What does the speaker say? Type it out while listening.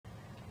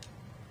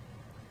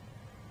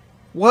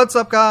What's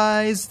up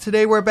guys?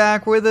 Today we're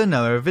back with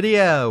another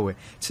video.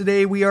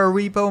 Today we are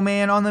Repo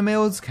Man on the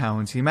Mills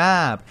County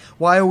map.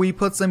 While we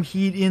put some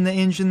heat in the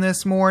engine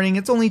this morning,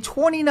 it's only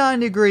 29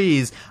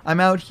 degrees. I'm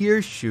out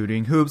here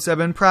shooting hoops. I've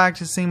been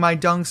practicing my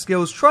dunk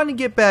skills, trying to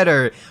get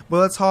better. But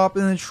let's hop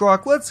in the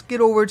truck, let's get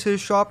over to the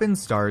shop and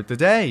start the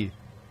day.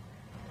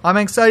 I'm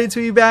excited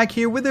to be back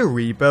here with the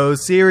Repo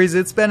series.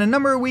 It's been a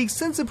number of weeks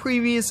since the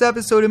previous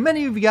episode and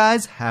many of you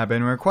guys have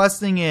been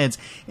requesting it.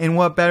 And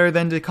what better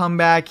than to come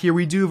back here?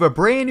 We do have a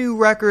brand new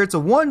wrecker. It's a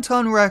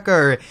 1-ton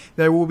wrecker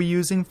that we'll be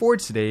using for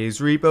today's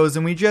repos.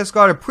 And we just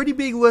got a pretty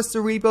big list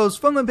of repos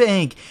from the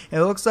bank.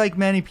 It looks like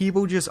many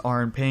people just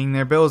aren't paying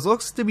their bills. It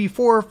looks to be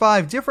 4 or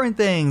 5 different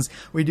things.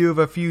 We do have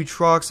a few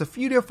trucks, a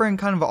few different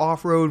kind of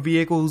off-road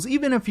vehicles,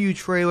 even a few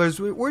trailers.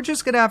 We're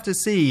just going to have to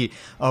see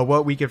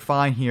what we could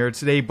find here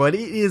today. But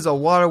it is a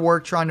lot of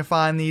work trying to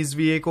find these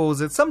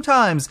vehicles. It's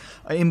sometimes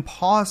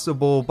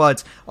impossible,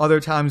 but other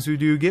times we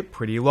do get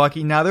pretty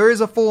lucky. Now there is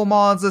a full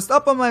mods list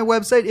up on my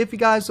website if you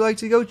guys would like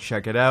to go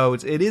check it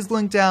out. It is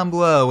linked down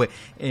below,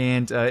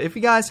 and if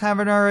you guys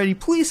haven't already,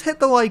 please hit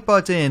the like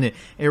button.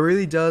 It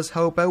really does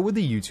help out with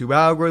the YouTube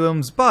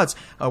algorithms. But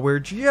we're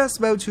just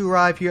about to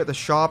arrive here at the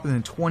shop in the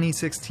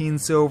 2016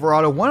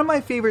 Silverado, one of my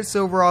favorite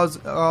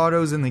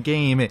Silverados in the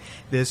game.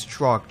 This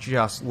truck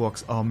just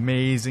looks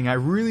amazing. I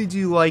really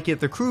do like it.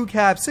 The crew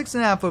cab,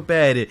 6.5-foot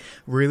bed, it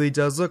really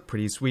does look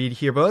pretty sweet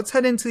here. But let's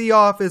head into the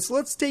office.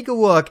 Let's take a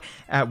look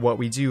at what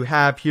we do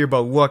have here.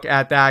 But look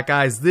at that,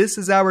 guys. This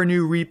is our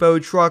new repo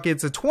truck.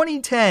 It's a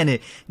 2010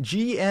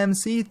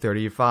 GMC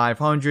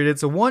 3500.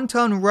 It's a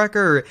 1-ton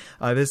wrecker.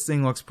 This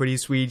thing looks pretty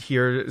sweet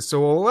here. So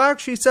we'll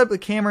actually set up the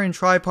camera and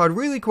tripod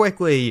really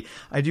quickly.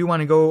 I do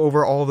want to go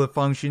over all the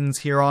functions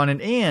here on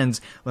it. And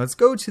let's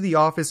go to the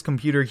office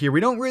computer here. We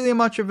don't really have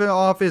much of an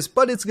office,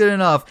 but it's good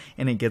enough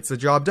and it gets the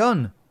job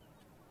done.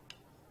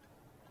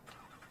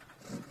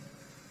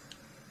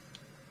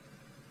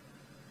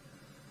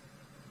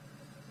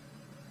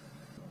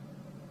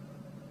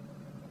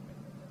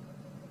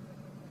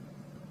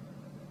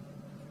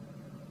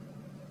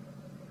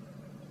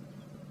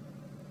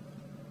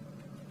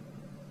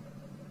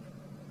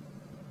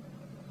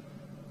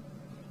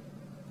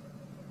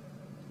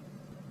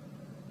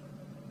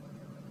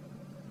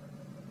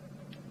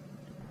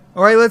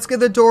 Alright, let's get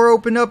the door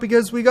opened up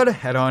because we gotta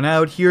head on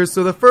out here.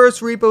 So the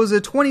first repo is a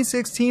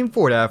 2016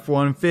 Ford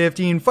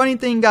F-150. Funny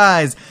thing,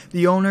 guys,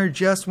 the owner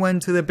just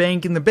went to the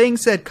bank and the bank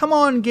said, come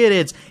on, get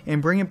it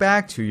and bring it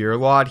back to your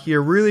lot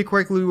here. Really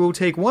quickly, we'll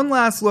take one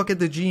last look at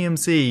the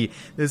GMC.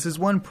 This is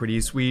one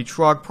pretty sweet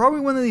truck, probably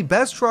one of the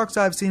best trucks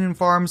I've seen in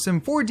Farm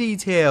Sim for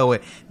detail.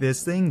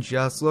 This thing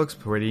just looks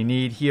pretty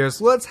neat here.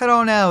 So let's head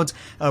on out.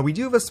 We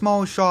do have a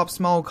small shop,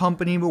 small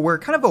company, but we're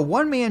kind of a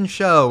one-man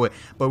show,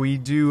 but we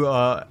do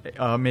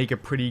make a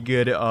pretty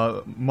good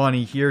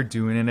money here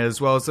doing it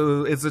as well.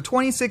 So it's a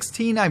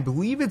 2016, I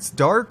believe it's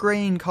dark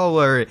gray in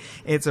color.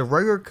 It's a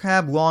regular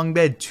cab long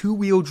bed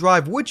 2-wheel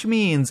drive, which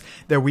means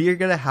that we are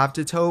gonna have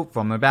to tow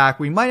from the back.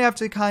 We might have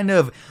to kind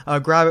of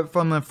grab it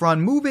from the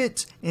front, move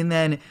it, and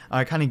then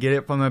kind of get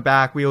it from the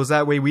back wheels.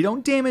 That way we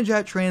don't damage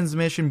that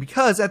transmission,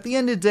 because at the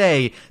end of the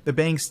day the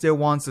bank still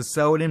wants to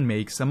sell it and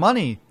make some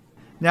money.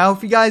 Now,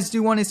 if you guys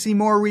do want to see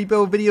more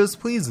repo videos,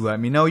 please let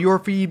me know. Your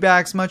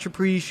feedback's much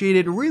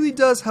appreciated. It really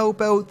does help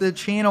out the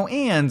channel,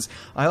 and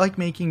I like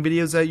making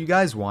videos that you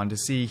guys want to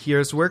see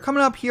here. So we're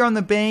coming up here on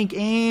the bank,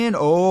 and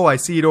oh, I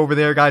see it over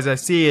there, guys. I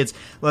see it.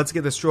 Let's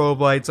get the strobe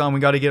lights on. We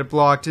got to get it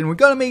blocked in. We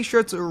got to make sure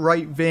it's the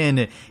right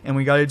VIN, and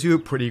we got to do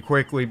it pretty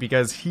quickly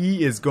because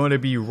he is going to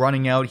be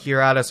running out here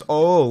at us.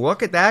 Oh,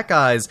 look at that,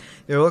 guys.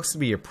 There looks to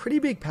be a pretty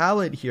big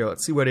pallet here.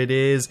 Let's see what it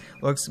is.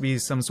 Looks to be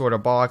some sort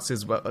of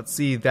boxes, but let's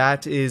see.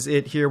 That is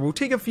it here. We'll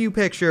take a few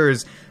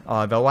pictures.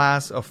 The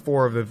last of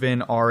 4 of the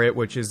VIN are it,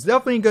 which is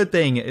definitely a good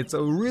thing. It's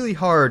really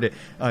hard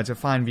to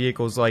find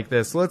vehicles like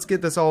this. Let's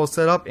get this all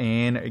set up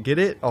and get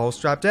it all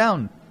strapped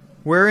down.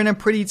 We're in a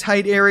pretty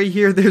tight area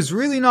here. There's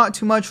really not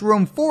too much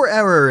room for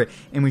error,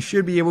 and we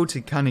should be able to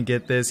kind of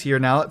get this here.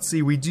 Now, let's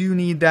see. We do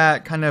need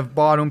that kind of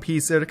bottom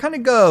piece there to kind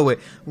of go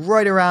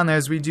right around there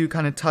as we do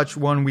kind of touch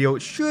one wheel.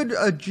 It should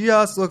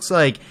adjust. Looks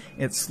like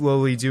it's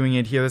slowly doing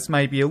it here. This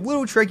might be a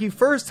little tricky.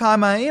 First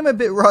time, I am a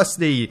bit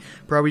rusty.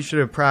 Probably should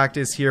have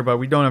practiced here, but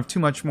we don't have too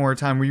much more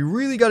time. We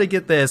really got to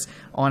get this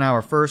on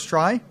our first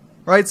try.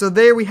 Right, so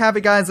there we have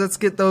it, guys. Let's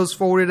get those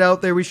folded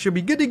out there. We should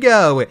be good to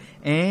go.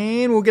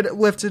 And we'll get it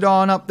lifted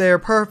on up there.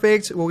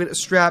 Perfect. We'll get it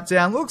strapped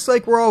down. Looks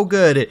like we're all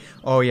good.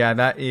 Oh, yeah,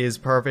 that is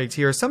perfect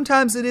here.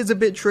 Sometimes it is a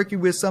bit tricky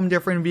with some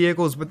different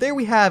vehicles, but there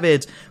we have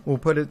it. We'll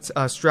put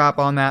a strap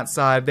on that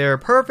side there.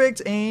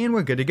 Perfect, and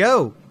we're good to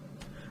go.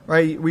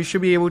 Right, we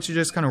should be able to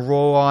just kind of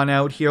roll on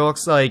out here.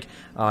 Looks like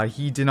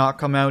he did not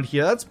come out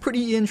here. That's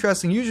pretty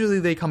interesting. Usually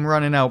they come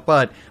running out,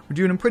 but we're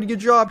doing a pretty good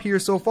job here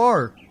so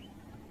far.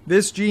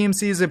 This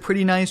GMC is a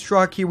pretty nice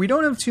truck here. We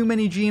don't have too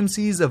many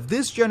GMCs of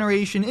this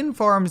generation in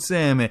Farm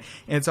Sim.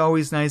 It's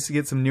always nice to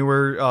get some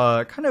newer,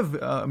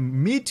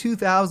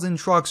 mid-2000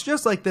 trucks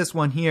just like this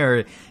one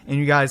here. And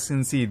you guys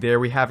can see, there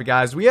we have it,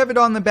 guys. We have it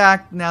on the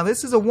back. Now,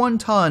 this is a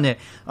 1-ton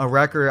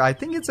wrecker. I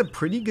think it's a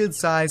pretty good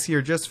size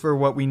here just for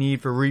what we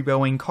need for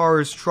repoing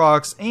cars,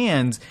 trucks,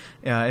 and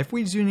if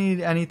we do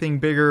need anything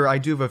bigger, I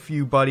do have a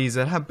few buddies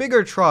that have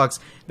bigger trucks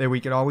that we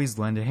could always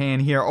lend a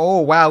hand here. Oh,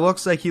 wow,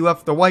 looks like he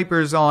left the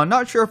wipers on.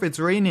 Not sure if it's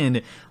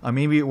raining.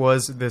 Maybe it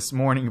was this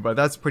morning, but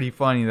that's pretty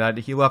funny that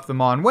he left them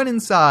on. Went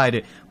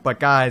inside, but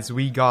guys,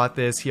 we got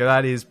this here.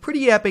 That is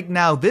pretty epic.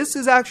 Now, this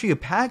is actually a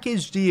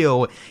package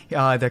deal.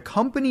 The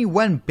company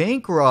went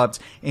bankrupt,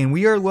 and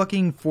we are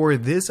looking for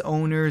this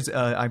owner's,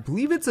 I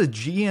believe it's a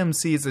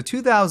GMC. It's a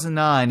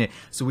 2009,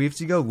 so we have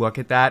to go look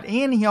at that.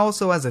 And he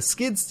also has a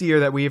skid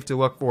steer that we have to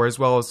look for as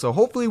well, so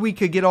hopefully we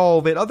could get all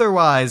of it.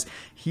 Otherwise,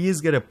 he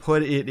is going to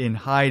put it in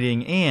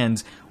hiding,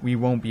 and we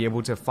won't be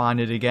able to find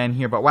it again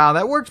here. But wow,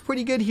 that worked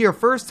pretty good here.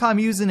 First time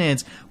using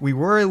it. We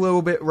were a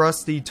little bit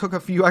rusty, took a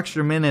few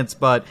extra minutes,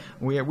 but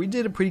we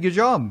did a pretty good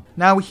job.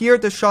 Now, here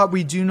at the shop,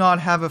 we do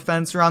not have a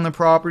fence around the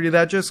property.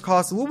 That just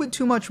costs a little bit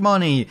too much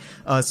money,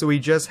 so we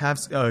just have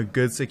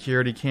good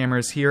security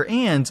cameras here,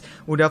 and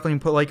we'll definitely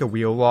put like a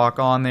wheel lock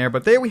on there.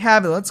 But there we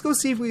have it. Let's go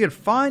see if we could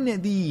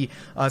find the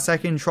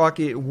second truck.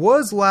 It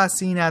was last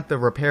seen at the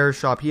repair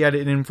shop. He had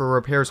it in for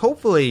repairs.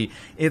 Hopefully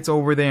it's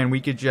over there and we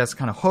could just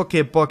kind of hook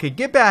it, book it,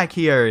 get back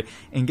here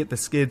and get the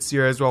skid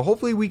steer as well.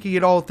 Hopefully we could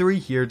get all three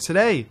here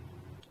today.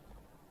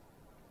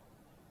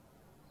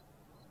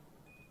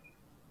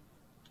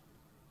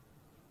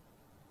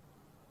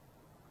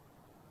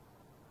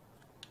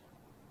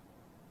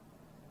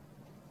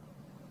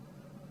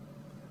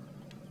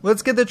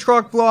 Let's get the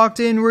truck blocked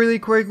in really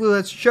quickly.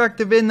 Let's check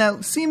the VIN.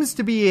 That seems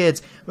to be it.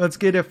 Let's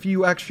get a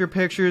few extra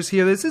pictures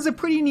here. This is a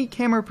pretty neat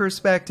camera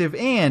perspective,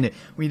 and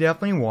we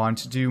definitely want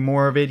to do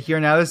more of it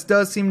here. Now, this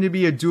does seem to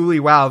be a dually.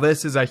 Wow,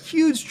 this is a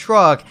huge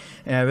truck.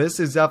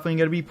 This is definitely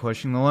going to be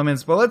pushing the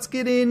limits. But let's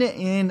get in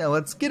and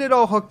let's get it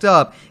all hooked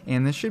up.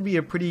 And this should be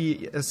a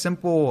pretty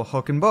simple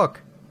hook and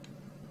book.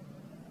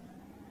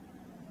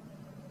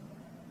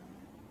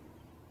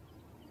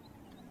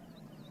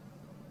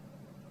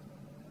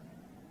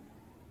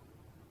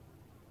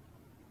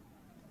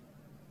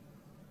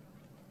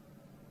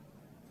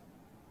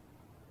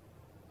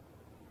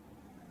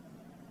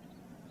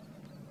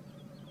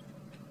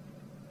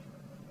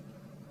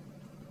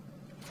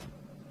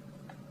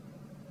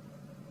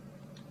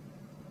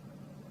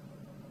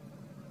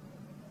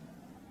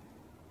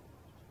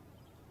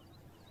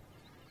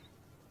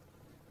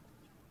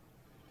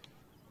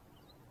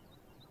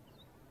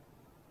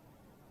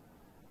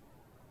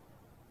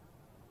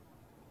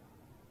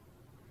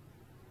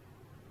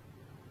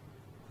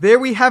 There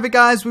we have it,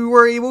 guys. We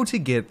were able to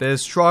get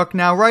this truck.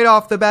 Now, right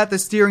off the bat, the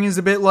steering is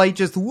a bit light.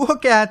 Just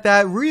look at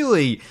that.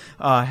 Really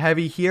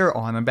heavy here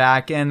on the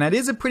back end. That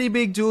is a pretty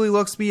big dually.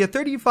 Looks to be a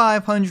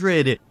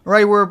 3500.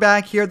 Right, we're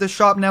back here at the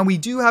shop. Now, we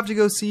do have to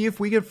go see if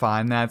we can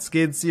find that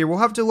skid steer. We'll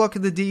have to look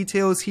at the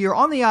details here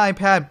on the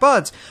iPad,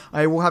 but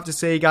I will have to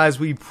say, guys,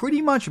 we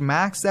pretty much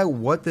maxed out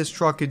what this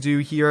truck could do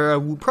here.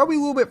 Probably a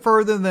little bit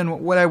further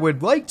than what I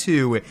would like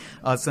to,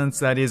 since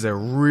that is a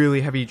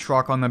really heavy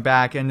truck on the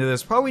back end of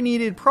this. Probably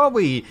needed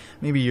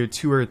maybe your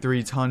 2 or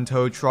 3 ton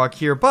tow truck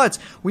here, but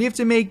we have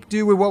to make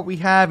do with what we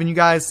have, and you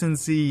guys can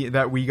see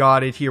that we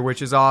got it here,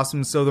 which is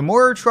awesome. So the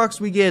more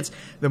trucks we get,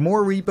 the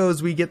more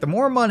repos we get, the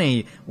more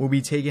money we'll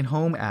be taking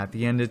home at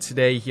the end of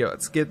today here.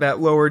 Let's get that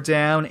lowered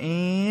down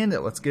and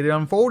let's get it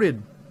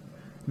unfolded.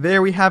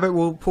 There we have it.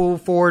 We'll pull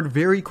forward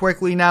very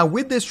quickly. Now,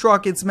 with this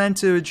truck, it's meant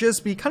to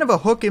just be kind of a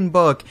hook and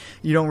book.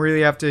 You don't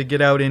really have to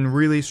get out and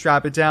really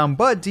strap it down,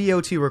 but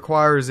DOT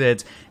requires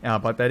it.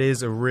 But that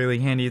is a really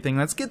handy thing.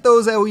 Let's get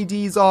those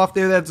LEDs off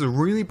there. That's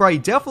really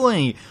bright.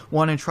 Definitely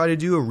want to try to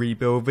do a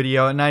repo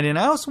video at night, and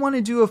I also want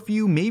to do a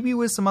few, maybe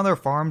with some other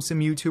farm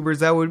sim YouTubers.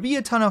 That would be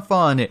a ton of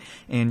fun,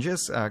 and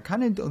just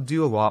kind of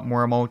do a lot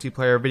more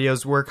multiplayer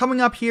videos. We're coming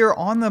up here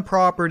on the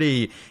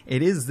property.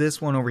 It is this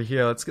one over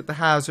here. Let's get the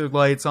hazard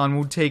lights on.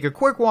 We'll take a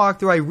quick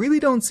walkthrough. I really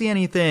don't see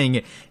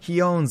anything.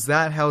 He owns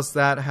that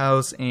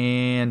house,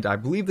 and I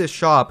believe this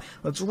shop.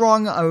 Let's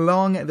run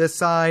along the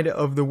side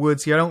of the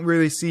woods here. I don't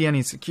really see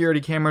any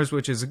security cameras,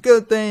 which is a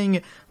good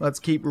thing. Let's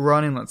keep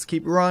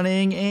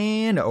running,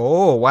 and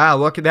oh wow,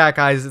 look at that,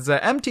 guys. It's an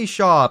empty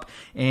shop,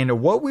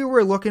 and what we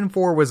were looking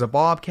for was a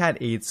Bobcat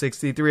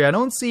 863. I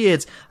don't see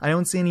it. I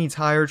don't see any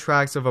tire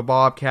tracks of a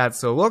Bobcat,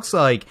 so it looks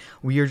like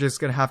we are just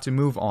gonna have to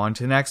move on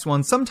to the next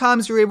one.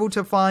 Sometimes you're able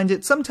to find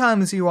it,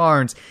 sometimes you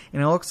aren't,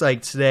 and it looks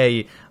like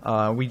today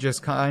we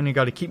just kind of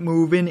got to keep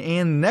moving.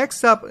 And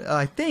next up,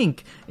 I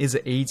think, is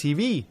an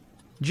ATV.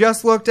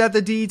 Just looked at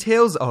the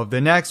details of the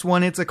next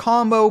one. It's a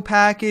combo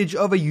package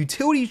of a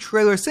utility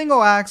trailer,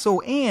 single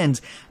axle,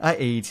 and a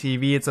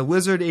ATV. It's a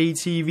Lizard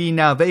ATV.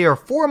 Now, they are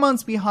 4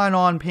 months behind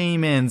on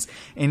payments,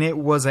 and it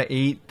was a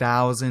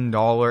 $8,000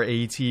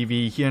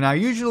 ATV here. Now,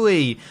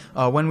 usually,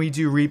 when we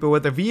do repo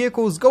with the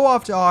vehicles, go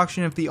off to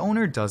auction if the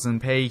owner doesn't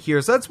pay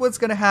here. So that's what's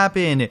going to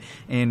happen,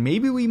 and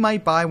maybe we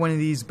might buy one of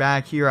these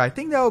back here. I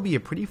think that would be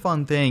a pretty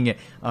fun thing.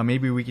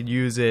 Maybe we could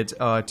use it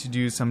to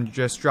do some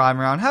just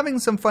driving around, having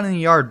some fun in the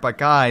yard. But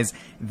guys,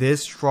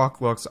 this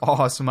truck looks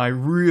awesome. I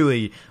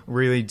really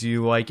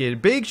do like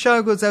it. Big shout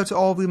out goes out to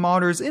all the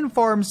modders in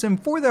Farm Sim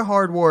for their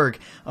hard work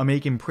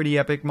making pretty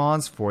epic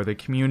mods for the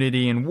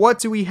community. And what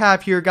do we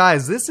have here,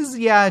 guys? This is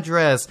the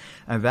address.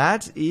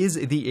 That is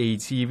the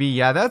ATV.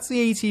 Yeah, that's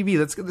the ATV.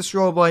 Let's get the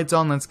strobe lights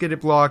on. Let's get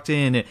it blocked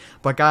in.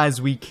 But guys,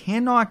 we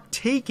cannot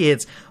take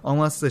it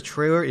unless the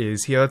trailer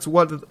is here. That's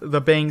what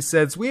the bank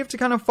says. We have to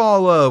kind of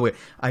follow.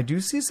 I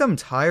do see some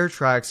tire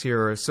tracks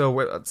here. So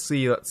let's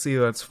see.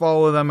 Let's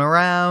follow them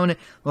around.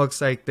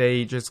 Looks like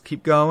they just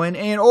keep going.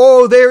 And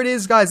oh, there it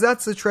is, guys.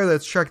 That's the trailer.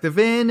 Let's check the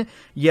VIN.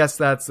 Yes,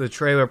 that's the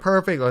trailer.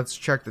 Perfect. Let's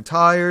check the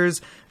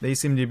tires. They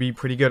seem to be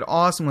pretty good.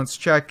 Awesome. Let's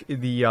check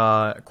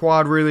the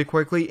quad really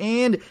quickly.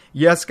 And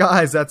yes,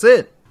 guys, that's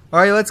it.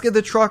 Alright, let's get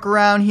the truck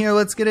around here.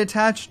 Let's get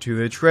attached to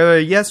the trailer.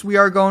 Yes, we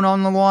are going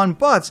on the lawn,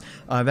 but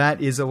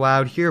that is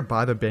allowed here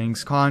by the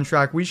bank's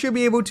contract. We should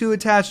be able to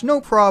attach,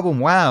 no problem.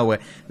 Wow,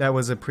 that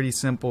was a pretty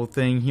simple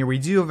thing here. We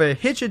do have a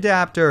hitch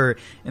adapter,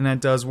 and that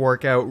does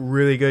work out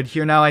really good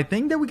here. Now, I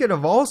think that we could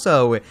have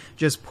also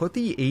just put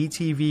the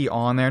ATV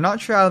on there.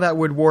 Not sure how that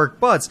would work,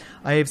 but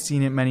I have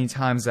seen it many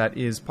times that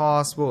is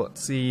possible.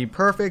 Let's see.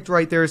 Perfect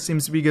right there.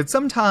 Seems to be good.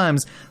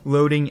 Sometimes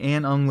loading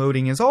and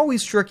unloading is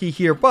always tricky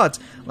here, but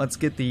let's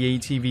get the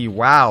ATV.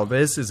 Wow,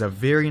 this is a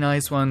very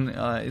nice one.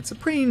 It's a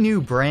pretty new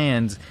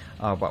brand.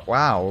 But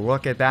wow,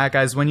 look at that,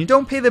 guys. When you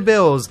don't pay the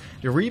bills,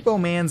 the repo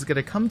man's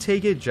gonna come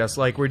take it just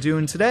like we're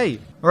doing today.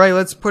 Alright,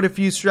 let's put a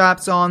few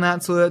straps on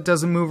that so that it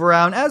doesn't move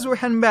around as we're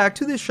heading back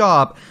to the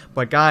shop.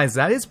 But guys,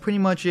 that is pretty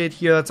much it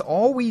here. That's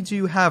all we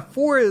do have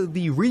for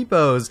the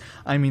repos.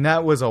 I mean,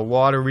 that was a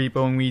lot of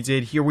repoing we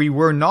did here. We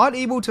were not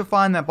able to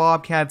find that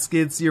Bobcat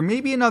skid steer.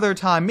 Maybe another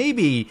time,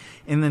 maybe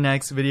in the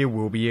next video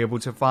we'll be able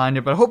to find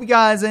it. But I hope you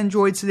guys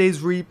enjoyed today's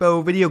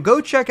repo video.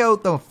 Go check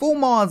out the full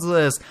mods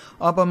list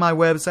up on my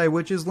website,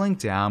 which is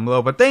linked down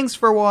below. But thanks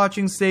for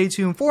watching. Stay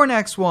tuned for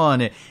next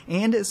one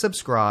and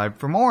subscribe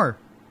for more.